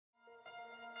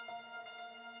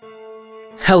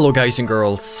Hello guys and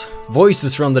girls,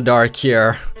 Voices from the Dark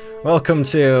here. Welcome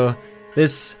to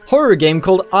this horror game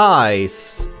called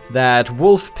Eyes that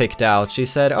Wolf picked out. She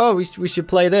said, oh, we should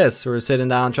play this. We're sitting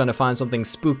down trying to find something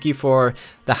spooky for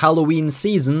the Halloween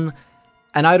season,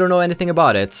 and I don't know anything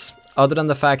about it, other than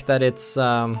the fact that it's,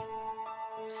 Yeah,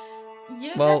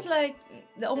 well, that's like,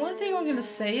 the only thing I'm gonna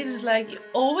say is like, you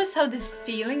always have this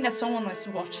feeling that someone is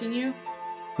watching you.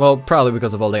 well, probably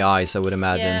because of all the eyes, I would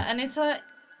imagine. Yeah, and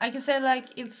I can say like,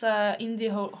 it's a indie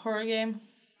horror game.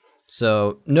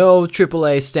 So, no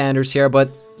AAA standards here,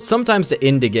 but sometimes the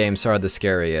indie games are the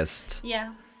scariest.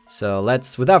 Yeah. So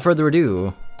let's, without further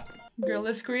ado,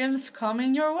 Girly screams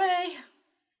coming your way.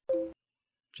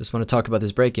 just want to talk about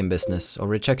this break-in business.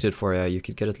 Already checked it for you. You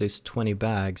could get at least 20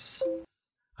 bags.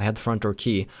 I had the front door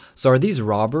key. So are these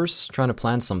robbers trying to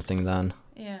plan something then?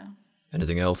 Yeah.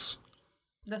 Anything else?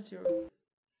 That's your...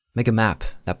 Make a map.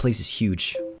 That place is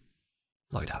huge.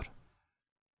 Log it out.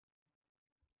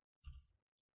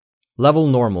 Level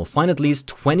normal. Find at least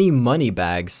 20 money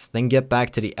bags, then get back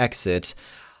to the exit.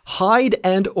 Hide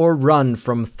and or run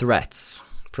from threats.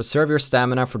 Preserve your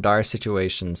stamina for dire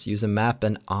situations. Use a map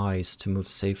and eyes to move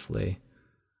safely.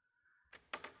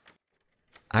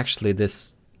 Actually,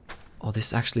 this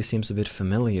actually seems a bit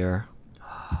familiar.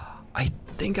 I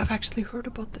think I've actually heard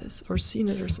about this or seen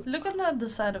it or something. Look at the other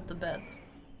side of the bed.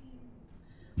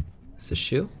 It's a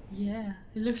shoe? Yeah.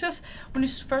 It looks as, when you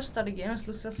first start the game, it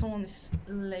looks as someone is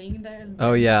laying there.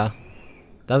 Oh yeah.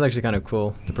 That's actually kind of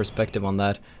cool, the perspective on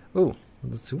that. Oh,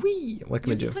 let's wee. What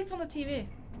can we do? Click on the TV.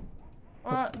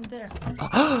 Or there.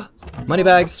 Money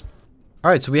bags.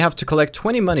 Alright, so we have to collect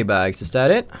 20 money bags, is that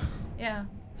it? Yeah.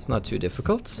 It's not too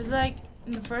difficult. It's like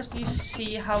in the first you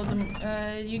see how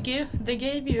the they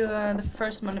gave you the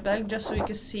first money bag just so you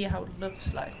can see how it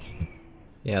looks like.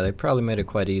 Yeah, they probably made it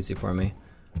quite easy for me.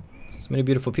 So many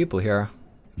beautiful people here.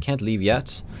 Can't leave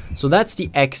yet. So that's the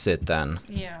exit then.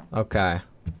 Yeah. Okay.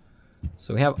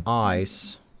 So we have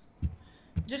eyes.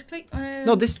 Just click.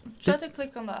 No, this. Try to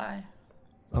click on the eye.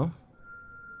 Oh.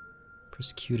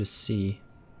 Press Q to see.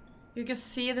 You can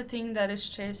see the thing that is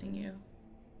chasing you.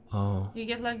 Oh. You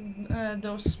get like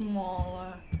those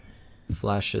small.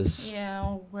 Flashes. Yeah,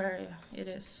 where it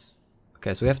is.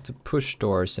 Okay, so we have to push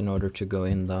doors in order to go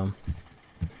in them.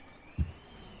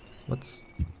 What's...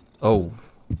 Oh.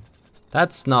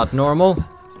 That's not normal.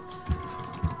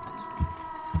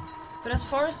 But as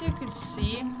far as you could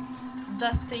see,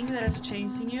 that thing that is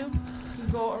chasing you can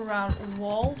go around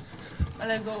walls,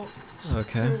 and then go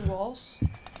through walls.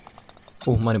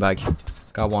 Oh, money bag.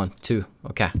 Got 1, 2.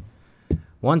 Okay.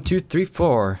 1, 2, 3,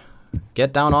 4.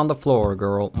 Get down on the floor,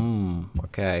 girl.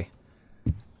 Okay.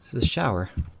 This is a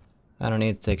shower. I don't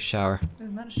need to take a shower.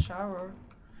 It's not a shower.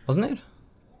 Wasn't it?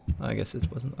 I guess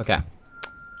it wasn't. Okay.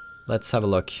 Let's have a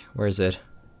look. Where is it?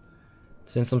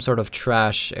 It's in some sort of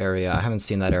trash area. I haven't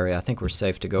seen that area. I think we're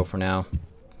safe to go for now.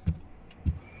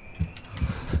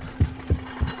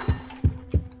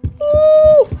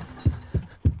 Ooh!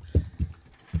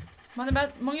 Money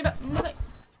bag, money bag, money.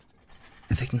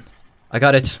 Effecten. I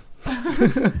got it.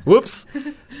 Whoops.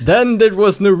 Then there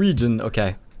was Norwegian.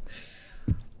 Okay.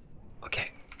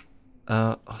 Okay.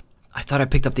 Oh, I thought I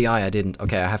picked up the eye. I didn't.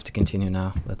 Okay, I have to continue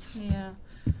now. Let's. Yeah.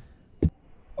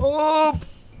 Oh.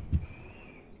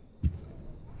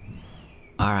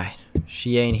 All right.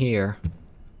 She ain't here.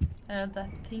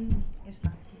 That thing is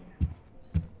not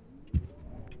here.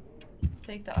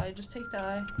 Take the eye. Just take the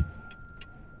eye.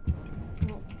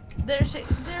 There's it.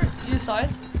 There. You saw it.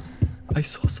 I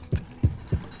saw something.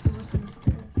 It was on the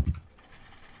stairs.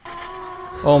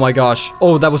 Oh my gosh.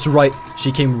 Oh, that was right.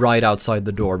 She came right outside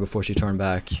the door before she turned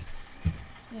back.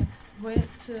 Yeah.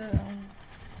 Wait.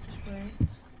 Wait.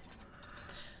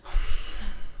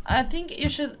 I think you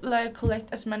should like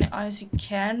collect as many eyes you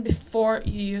can before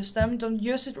you use them. Don't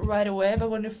use it right away, but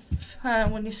when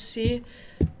you see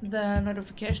the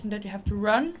notification that you have to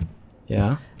run,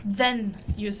 Yeah. then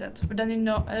use it. But then you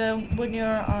know when you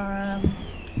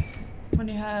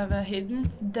have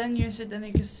hidden, then use it, and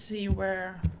you can see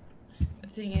where the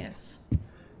thing is.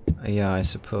 Yeah, I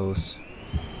suppose.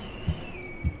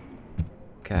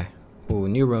 Okay. Oh,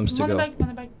 new rooms to go.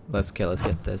 Money bag. Let's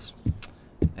get this.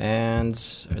 And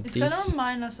It's these... gonna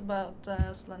remind us about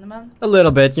Slenderman. A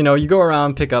little bit, you know, you go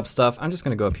around, pick up stuff. I'm just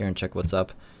gonna go up here and check what's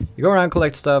up. You go around,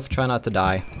 collect stuff, try not to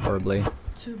die horribly.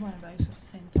 2 money bags at the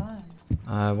same time.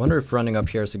 I wonder if running up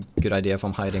here is a good idea if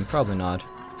I'm hiding. Probably not.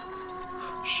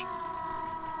 Shh.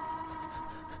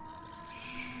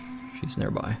 She's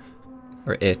nearby.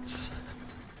 Or it.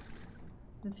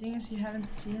 The thing is, you haven't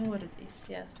seen what it is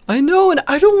yet. I know, and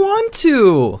I don't want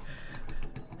to!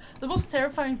 The most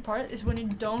terrifying part is when you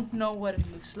don't know what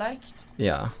it looks like.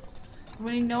 Yeah.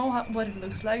 When you know what it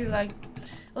looks like a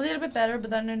little bit better, but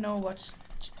then you know what's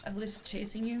at least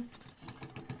chasing you.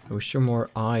 I wish there were more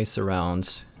eyes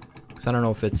around. Because I don't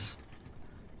know if it's...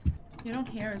 You don't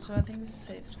hear it, so I think it's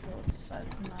safe to go outside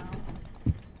for now.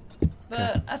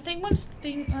 But I think once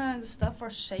stuff are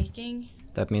shaking...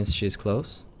 That means she's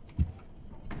close?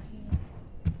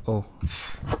 Oh.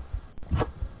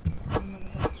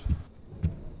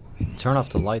 Turn off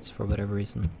the lights for whatever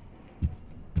reason.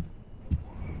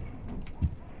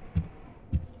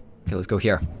 Okay, let's go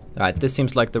here. Alright, this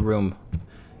seems like the room.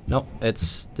 No,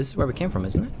 this is where we came from,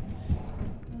 isn't it?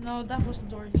 No, that was the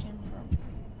door you came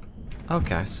from.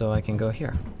 Okay, so I can go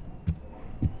here.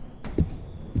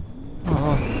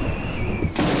 Oh.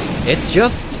 It's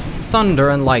just thunder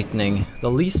and lightning.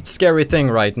 The least scary thing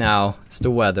right now is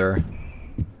the weather.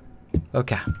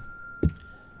 Okay.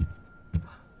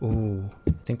 Ooh,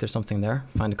 I think there's something there.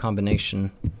 Find a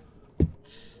combination.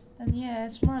 And yeah,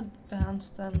 it's more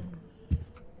advanced than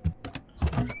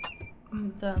a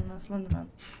Slenderman.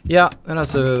 Yeah, and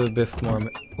that's a bit more...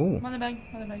 Ooh. Money bag,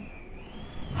 money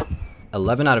bag.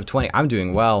 11 out of 20. I'm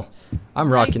doing well.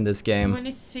 I'm rocking this game. When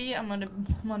you see a money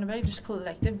bag, just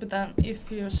collect it, but then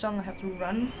if you suddenly have to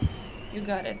run, you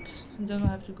got it. You don't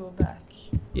have to go back.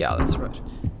 Yeah, that's right.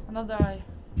 Another eye.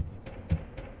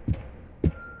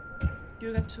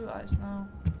 You got 2 eyes now.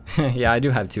 Yeah, I do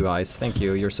have 2 eyes. Thank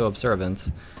you. You're so observant.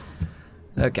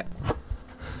 Okay.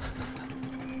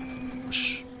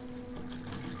 Shh.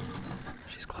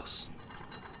 She's close.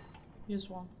 Use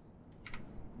one.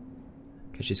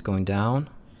 Okay, she's going down.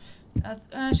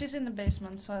 She's in the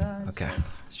basement, so... Okay,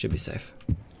 should be safe.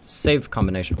 Save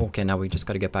combination. Okay, now we just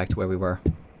gotta get back to where we were.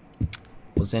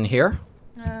 Was in here?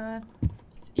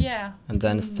 Yeah. And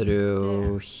then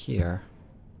through here.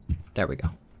 There we go.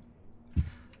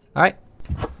 Alright.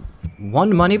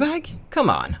 1 money bag? Come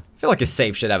on. I feel like a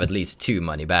safe should have at least 2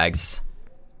 money bags.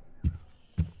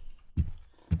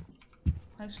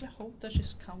 I actually hope that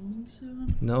she's coming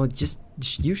soon. No, just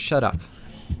you shut up.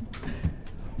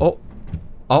 Oh.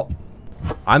 Oh.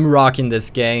 I'm rocking this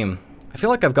game. I feel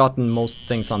like I've gotten most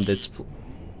things on this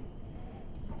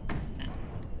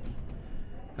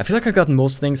I feel like I've gotten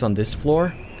most things on this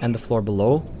floor and the floor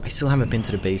below. I still haven't been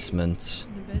to the basement.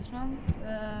 The basement?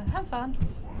 Have fun.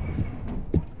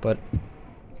 But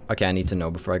okay, I need to know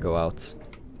before I go out.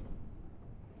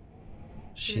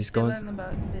 She's still going in the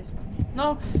basement.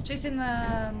 No, she's in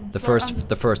the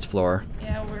first floor.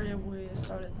 Yeah, where we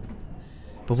started.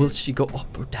 But will she go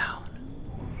up or down?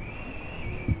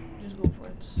 Just go for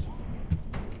it.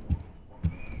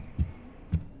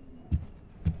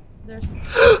 There's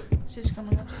she's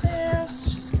coming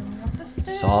upstairs. She's coming up the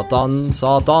stairs. Satan,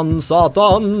 Satan,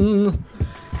 Satan.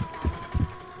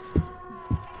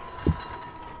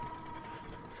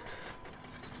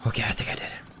 Okay, I think I did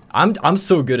it. I'm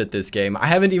so good at this game. I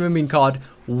haven't even been caught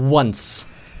once.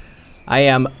 I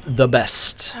am the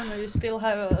best. I know you still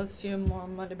have a few more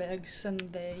money bags, and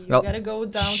you gotta go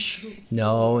down to.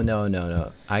 No.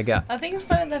 I think it's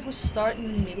funny that we start in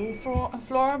the middle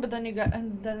floor, but then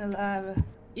you'll have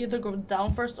either go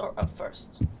down first or up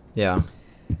first. Yeah.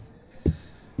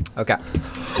 Okay.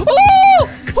 Oh!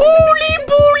 Holy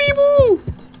bully boo!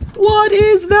 What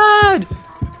is that?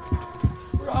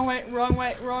 Wrong way, wrong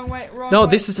way, wrong way, wrong way. No,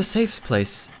 this is a safe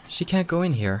place. She can't go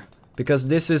in here. Because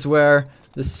this is where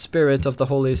the spirit of the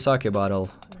holy sake bottle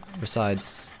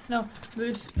resides. No,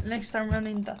 but next time run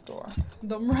in that door.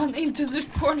 Don't run into the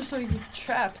corner so you get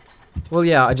trapped. Well,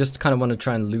 yeah, I just kind of want to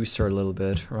try and lose her a little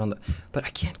bit around the... But I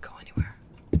can't go anywhere.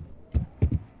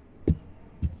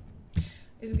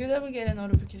 It's good that we get a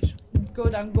notification. Go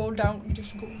down,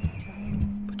 just go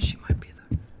down. But she might be there.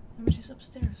 No, but she's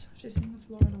upstairs. She's in the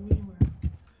floor that we were.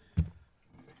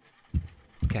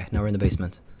 Okay, now we're in the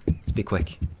basement. Let's be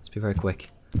quick. Let's be very quick.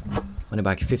 Money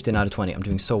back, 15 out of 20. I'm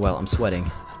doing so well. I'm sweating.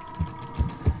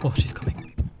 Oh, she's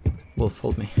coming. Wolf,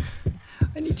 hold me.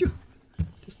 I need you.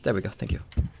 Just there we go. Thank you.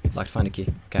 Locked. Find a key.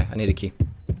 Okay, I need a key.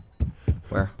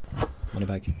 Where? Money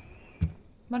bag.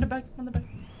 Money bag, money bag.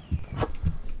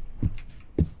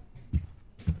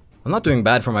 I'm not doing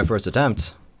bad for my first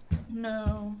attempt.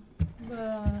 No,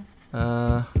 but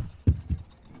I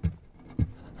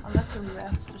like the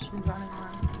rats just running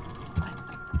around.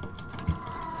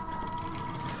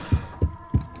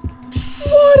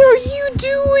 What are you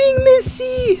doing,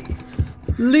 Missy?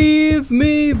 Leave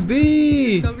me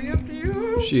be. Coming after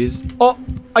you. She's... Oh,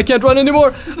 I can't run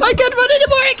anymore. I can't run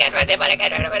anymore. I can't run anymore. I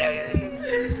can't run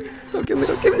anymore. Don't kill me.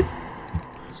 Don't kill me.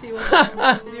 She was.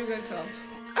 You got caught.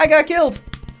 I got killed.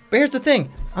 But here's the thing.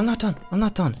 I'm not done. I'm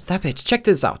not done. That bitch. Check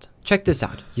this out. Check this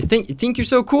out. You think you're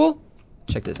so cool?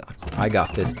 check this out. I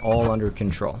got this all under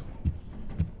control.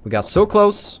 We got so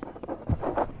close.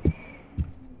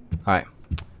 Alright.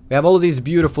 We have all of these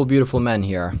beautiful, beautiful men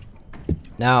here.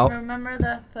 Now... Remember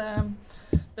that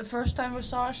the first time we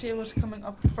saw her, she was coming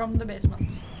up from the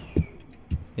basement.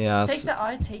 Yes. Take the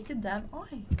eye, take the damn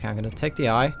eye. Okay, I'm gonna take the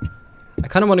eye. I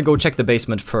kind of want to go check the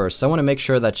basement first. I want to make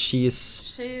sure that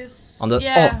she's on the...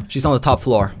 Yeah. Oh, she's on the top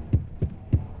floor.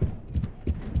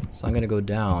 So I'm gonna go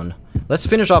down. Let's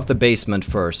finish off the basement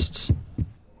first.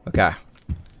 Okay.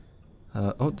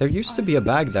 Oh, there used to be a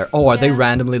bag there. Oh, are they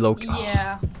randomly located?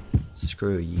 Yeah. Oh,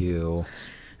 screw you.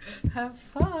 Have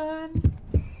fun.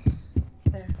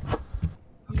 There.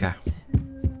 Okay.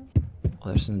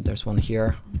 Oh, there's one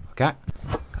here. Okay.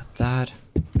 Got that.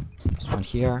 There's one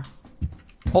here.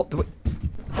 Oh, wait.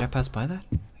 Did I pass by that?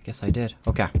 I guess I did.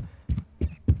 Okay.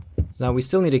 So now we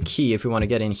still need a key if we want to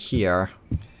get in here.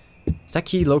 Is that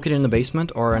key located in the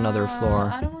basement or another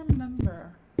floor? I don't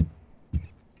remember.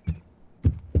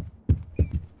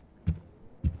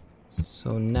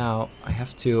 So now I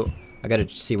have to... I gotta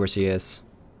see where she is.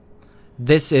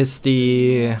 This is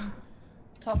the...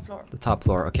 Top floor. The top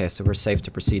floor. Okay, so we're safe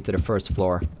to proceed to the first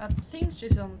floor. I think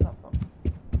she's on the top floor.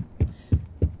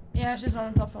 Yeah, she's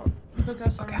on the top floor.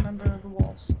 Because I remember the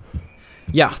walls.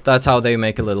 Yeah, that's how they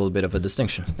make a little bit of a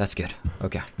distinction. That's good.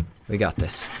 Okay, we got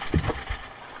this.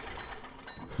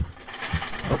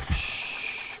 Oh,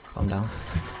 shh. Calm down.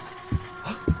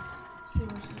 See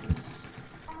where she is.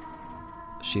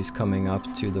 She's coming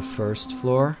up to the first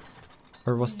floor.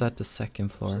 Or was that the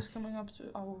second floor? She's coming up to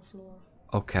our floor.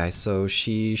 Okay, so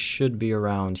she should be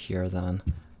around here then.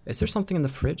 Is there something in the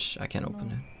fridge? I can't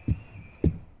open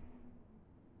it.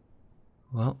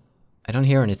 Well, I don't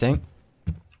hear anything.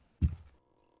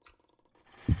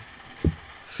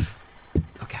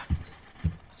 Okay.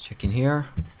 Let's check in here.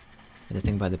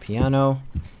 Anything by the piano?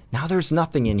 Now there's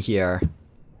nothing in here.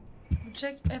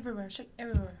 Check everywhere, check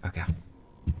everywhere. Okay.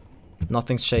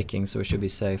 Nothing's shaking, so we should be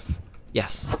safe.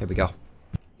 Yes, here we go.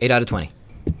 8 out of 20.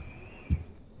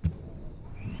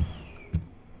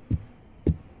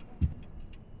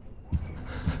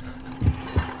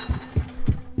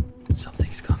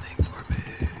 Something's coming for me.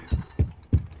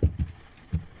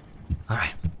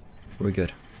 Alright. We're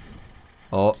good.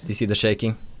 Oh, do you see the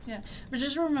shaking? Yeah, but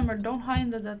just remember, don't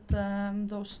hide at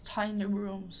those tiny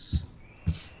rooms.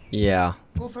 Yeah.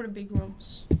 Go for the big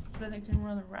rooms, so that they can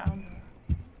run around.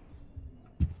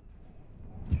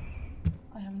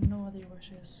 I have no idea where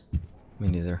she is. Me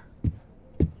neither.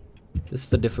 This is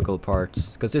the difficult part,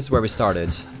 because this is where we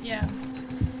started. Yeah.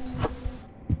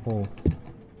 Oh.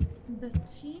 The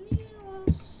TV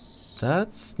was...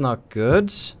 That's not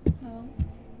good. No.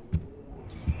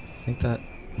 I think that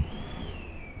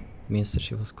means that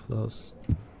she was close.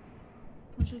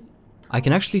 I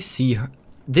can actually see her.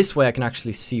 This way I can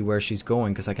actually see where she's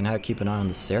going, because I can keep an eye on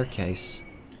the staircase.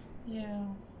 Yeah.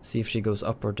 See if she goes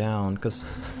up or down, because...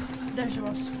 There she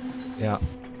was. Yeah.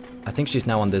 I think she's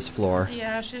now on this floor.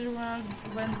 Yeah, she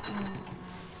went in.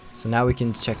 So now we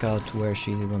can check out where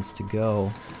she wants to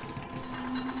go.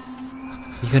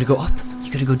 You gotta go up.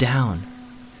 You gotta go down.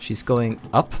 She's going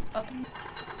up. Up.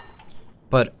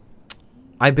 But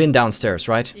I've been downstairs,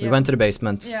 right? Yeah. We went to the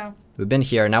basement. Yeah. We've been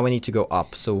here. Now we need to go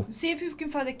up. So See if you can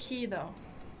find a key, though.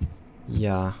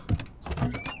 yeah. I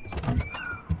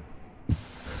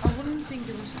wouldn't think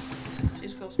it was...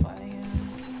 She's close by, yeah.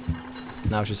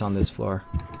 Now she's on this floor.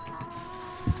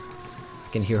 I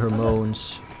can hear her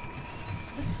moans.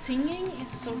 The singing is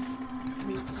so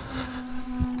freaky.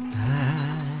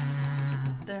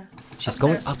 There. She's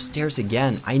going upstairs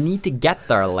again. I need to get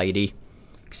there, lady.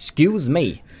 Excuse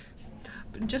me.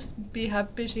 Just be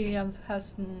happy she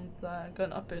hasn't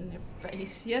gone up in your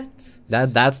face yet.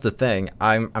 That's the thing.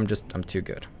 I'm too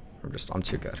good. I'm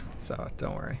too good. So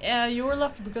don't worry. Yeah, you were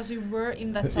lucky because you were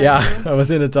in that tiny room. I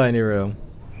was in a tiny room.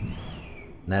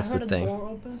 That's I the heard thing. a door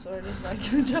open, so I just like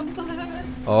jumped a little bit.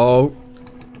 Oh.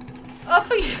 Up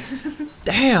again.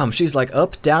 Damn, she's like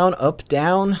up, down, up,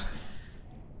 down.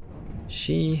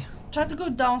 She... Try to go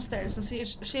downstairs and see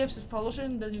if she follows you,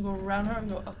 and then you go around her and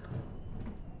go up.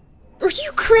 Are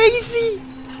you crazy?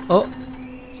 Oh.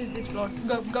 She's this floor.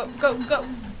 Go, go, go, go.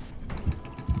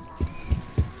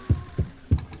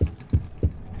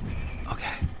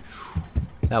 Okay.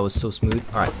 That was so smooth.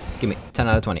 Alright, give me 10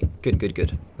 out of 20. Good, good,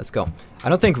 good. Let's go. I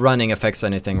don't think running affects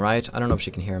anything, right? I don't know if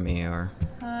she can hear me or...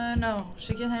 No,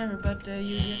 she can hear me, but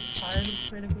you get tired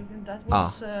pretty quickly. That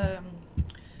was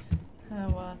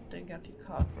what they got you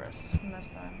caught rest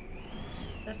last time.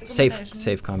 That's the combination.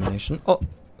 Safe combination. Oh,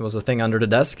 there was a thing under the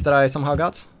desk that I somehow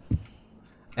got.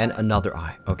 And another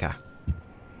eye. Okay.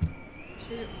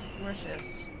 See where she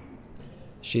is.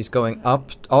 She's going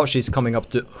up. Oh, she's coming up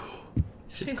to...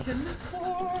 She's in this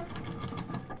floor.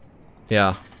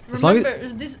 Yeah.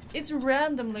 Remember, it's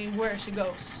randomly where she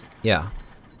goes. Yeah.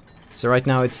 So right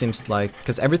now it seems like...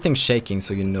 Because everything's shaking,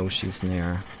 so you know she's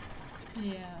near.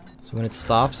 Yeah. So when it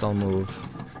stops, I'll move.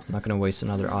 I'm not gonna waste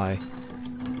another eye.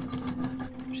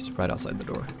 She's right outside the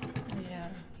door. Yeah.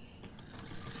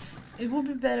 It would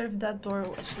be better if that door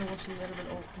actually was a little bit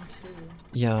open too.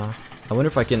 Yeah. I wonder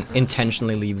if I can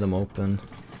intentionally leave them open.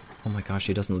 Oh my gosh,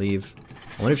 she doesn't leave.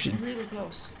 I wonder if she... Really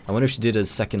close. I wonder if she did a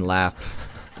second lap.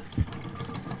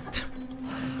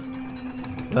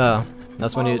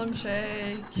 That's when Harlem you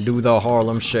Shake. do the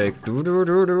Harlem Shake. Do do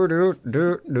do do do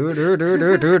do do do do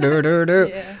do do do do do.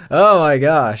 Yeah. Oh my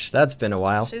gosh, that's been a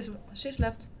while. She's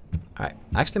left. Alright,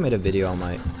 I actually made a video on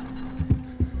my...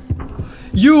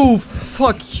 You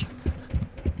fuck!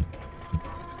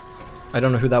 I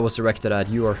don't know who that was directed at,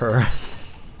 you or her.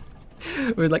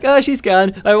 We're like, oh, she's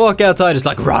gone. I walk outside, it's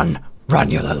like, run! Run,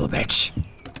 you little bitch!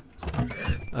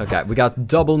 Okay, we got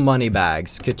double money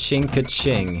bags. Ka-ching,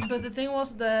 ka-ching. But the thing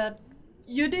was that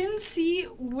you didn't see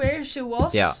where she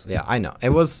was. Yeah, I know. It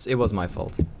was my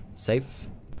fault. Safe?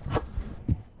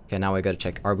 Okay, now I gotta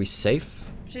check. Are we safe?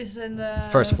 She's in the...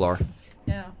 First floor.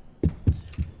 Yeah.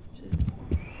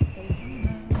 She's safe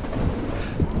now.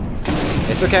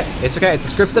 It's okay, it's okay.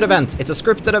 It's a scripted event. It's a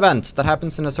scripted event that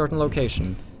happens in a certain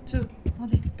location. 2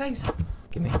 money bags.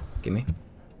 Gimme, gimme.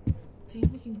 I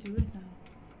think we can do it now.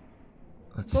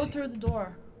 Let's Go see. through the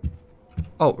door.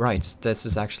 Oh, right. This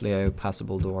is actually a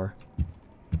passable door.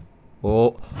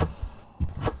 Oh.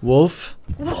 Wolf?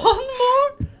 One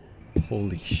more?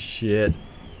 Holy shit.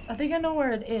 I think I know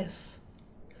where it is.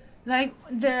 Like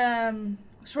the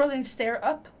swirling stair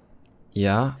up.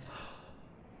 Yeah.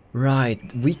 Right.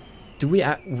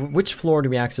 Which floor do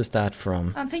we access that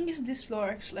from? I think it's this floor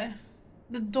actually.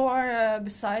 The door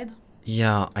beside.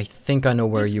 Yeah, I think I know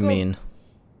where Just you go- mean.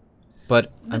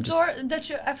 But The I'm just... door that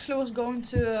you actually was going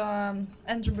to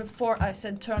enter before I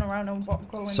said turn around and go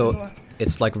in the So door.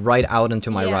 it's like right out and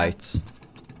to my Yeah. right.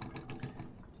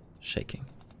 Shaking.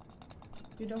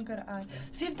 You don't get an eye.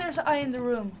 See if there's an eye in the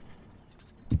room.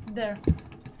 There.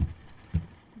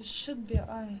 There should be an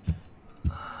eye.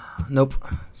 Nope.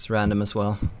 It's random as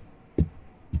well.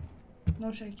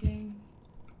 No shaking.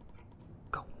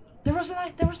 Go. There was a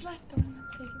light. There was a light.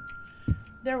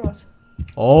 There was.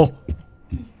 Oh.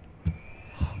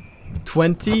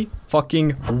 20 fucking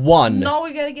 1. Now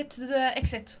we gotta get to the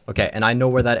exit. Okay, and I know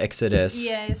where that exit is.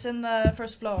 Yeah, it's in the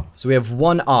first floor. So we have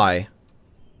one eye,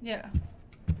 Yeah.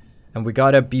 and we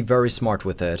gotta be very smart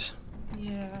with it.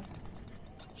 Yeah.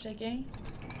 Shaking.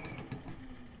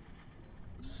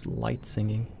 Slight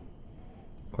singing.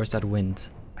 Or is that wind?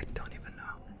 I don't even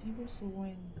know. I think it was the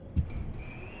wind.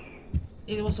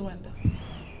 It was the wind.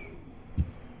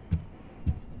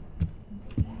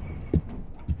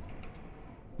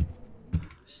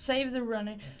 Save the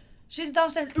running. She's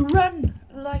downstairs. Run!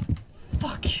 Like,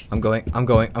 fuck. I'm going.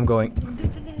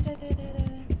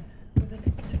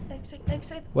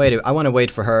 Exit. Wait, I want to wait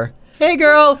for her. Hey,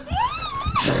 girl!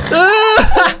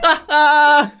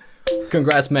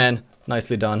 Congrats, man.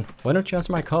 Nicely done. Why don't you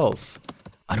answer my calls?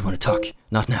 I don't want to talk.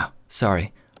 Not now.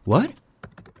 Sorry. What?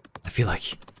 I feel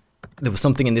like there was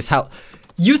something in this house.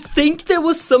 You think there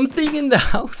was something in the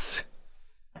house?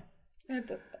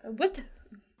 What?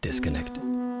 Disconnect.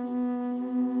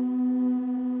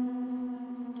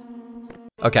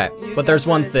 Okay, but there's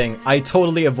one thing. I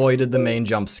totally avoided the main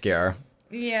jump scare.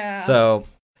 Yeah. So,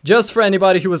 just for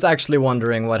anybody who was actually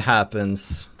wondering what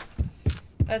happens.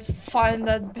 Let's find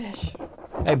that bitch.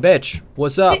 Hey, bitch,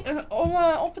 what's up? See,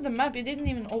 open the map. You didn't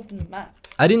even open the map.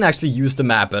 I didn't actually use the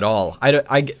map at all.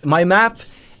 My map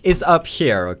is up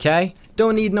here, okay?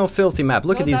 Don't need no filthy map.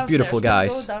 Look Go at these beautiful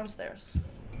downstairs. guys. Just go downstairs.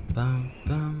 Bum,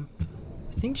 bum.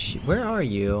 I think where are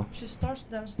you? She starts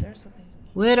downstairs, I think.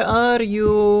 Where are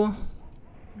you?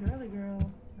 Girly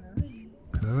girl. Where are you?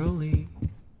 Girly.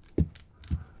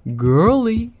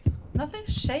 Girly.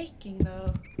 Nothing's shaking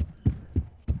though.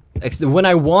 When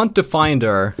I want to find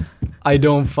her, I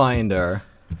don't find her.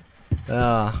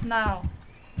 Now.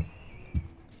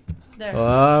 There.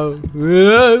 Wow.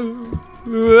 Whoa.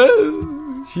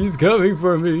 Whoa. She's coming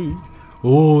for me.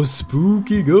 Oh,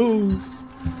 spooky ghost.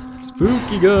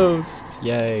 Spooky ghosts.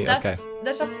 Yay. Okay.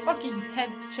 There's a fucking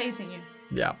head chasing you.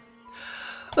 Yeah.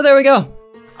 Well, there we go.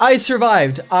 I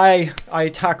survived. I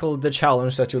tackled the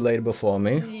challenge that you laid before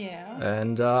me. Yeah.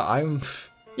 And I'm...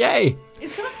 Yay!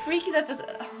 It's kind of freaky that there's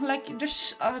like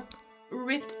just a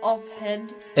ripped off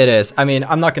head. It is. I mean,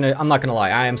 I'm not gonna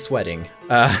lie. I am sweating.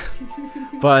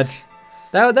 But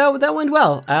that went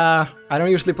well. I don't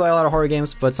usually play a lot of horror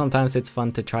games, but sometimes it's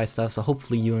fun to try stuff, so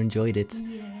hopefully you enjoyed it.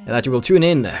 And that you will tune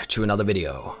in to another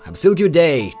video. Have a still good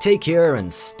day, take care,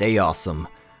 and stay awesome.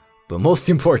 But most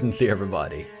importantly,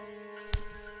 everybody,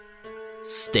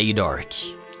 stay dark.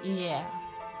 Yeah.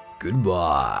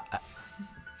 Goodbye.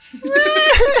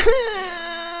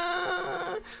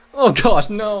 Oh gosh,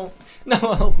 no. No,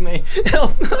 help me.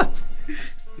 Help.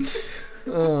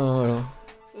 Oh.